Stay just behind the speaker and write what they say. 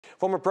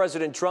Former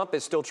President Trump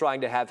is still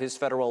trying to have his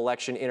federal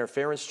election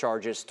interference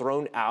charges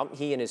thrown out.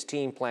 He and his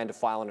team plan to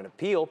file an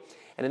appeal.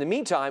 And in the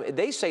meantime,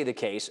 they say the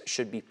case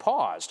should be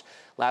paused.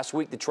 Last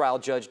week, the trial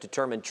judge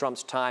determined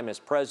Trump's time as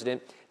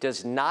president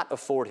does not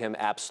afford him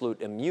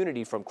absolute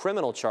immunity from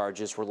criminal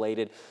charges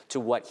related to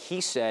what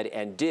he said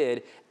and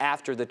did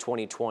after the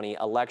 2020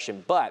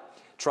 election. But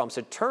Trump's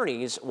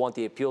attorneys want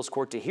the appeals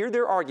court to hear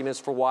their arguments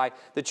for why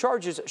the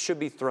charges should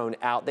be thrown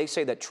out. They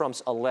say that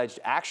Trump's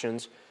alleged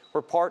actions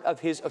were part of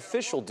his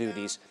official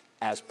duties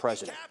as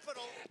president.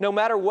 No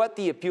matter what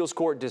the appeals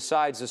court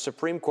decides, the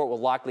Supreme Court will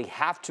likely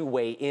have to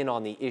weigh in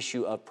on the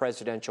issue of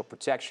presidential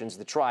protections.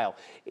 The trial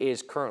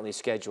is currently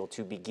scheduled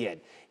to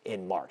begin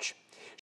in March.